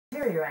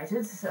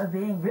deteriorated are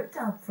being ripped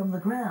up from the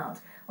ground,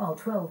 while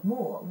 12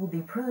 more will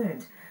be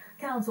pruned.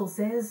 Council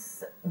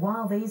says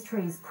while these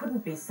trees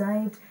couldn't be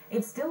saved,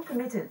 it's still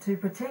committed to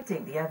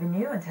protecting the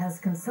avenue and has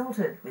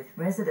consulted with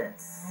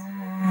residents.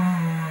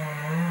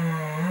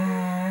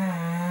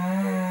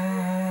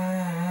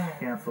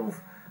 Council's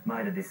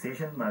made a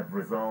decision. They've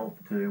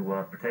resolved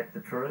to protect the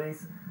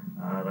trees.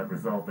 They've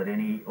resolved that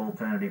any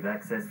alternative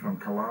access from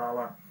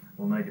Kalala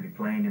will need to be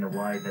planned in a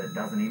way that it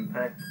doesn't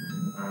impact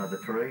the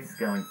trees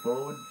going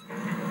forward.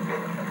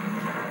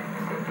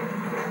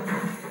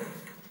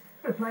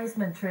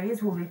 Replacement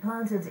trees will be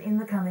planted in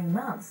the coming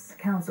months.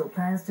 Council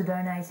plans to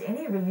donate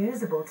any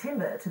reusable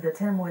timber to the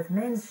Tamworth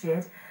Men's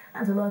Shed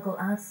and a local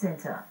arts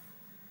centre.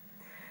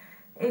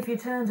 If you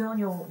turned on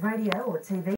your radio or TV